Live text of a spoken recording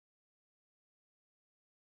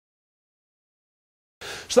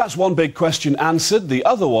So that's one big question answered. The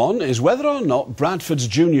other one is whether or not Bradford's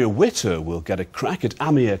Junior Witter will get a crack at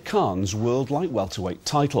Amir Khan's World Light Welterweight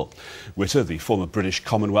title. Witter, the former British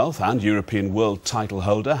Commonwealth and European World title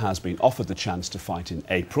holder, has been offered the chance to fight in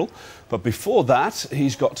April. But before that,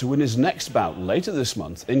 he's got to win his next bout later this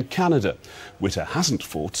month in Canada. Witter hasn't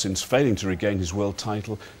fought since failing to regain his world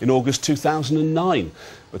title in August 2009,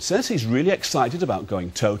 but says he's really excited about going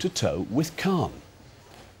toe-to-toe with Khan.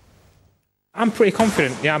 I'm pretty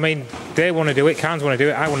confident. Yeah, I mean, they want to do it, Khan's want to do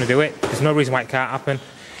it, I want to do it. There's no reason why it can't happen.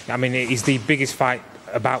 I mean, it's the biggest fight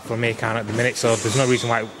about for Amir Khan at the minute, so there's no reason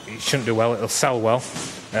why it shouldn't do well. It'll sell well.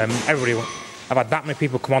 I've had that many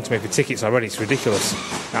people come on to me for tickets already. It's ridiculous.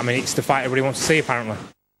 I mean, it's the fight everybody wants to see, apparently.